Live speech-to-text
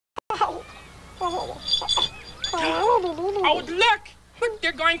Oh, look!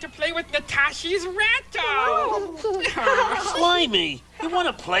 They're going to play with Natasha's rattle. Slimy, you want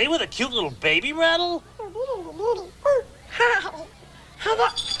to play with a cute little baby rattle? No.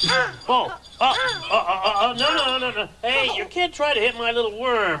 Hey, you can't try to hit my little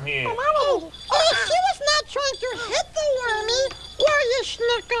worm here. Oh, she was not trying to hit the wormy. Were you,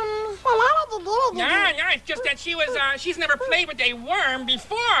 Snookums? No, it's just that she's never played with a worm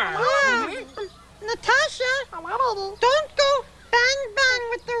before. Natasha, don't go bang bang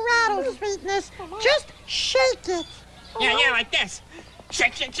with the rattle, sweetness. Just shake it. Yeah, like this.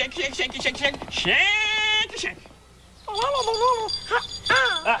 Shake.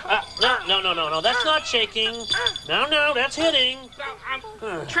 No, that's not shaking. No, that's hitting.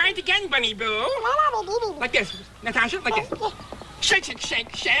 So, try it again, Bunny Boo. Like this, Natasha, like this. Shake.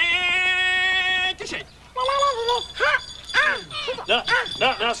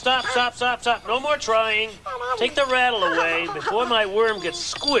 No, stop. No more trying. Take the rattle away before my worm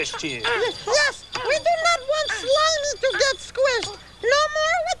gets squished here. Yes, we do not want Slimy to get squished. No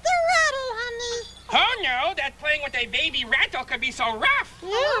more with the rattle, honey. Oh, no, that playing with a baby rattle could be so rough.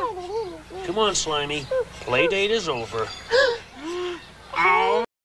 Yeah. Come on, Slimy. Play date is over.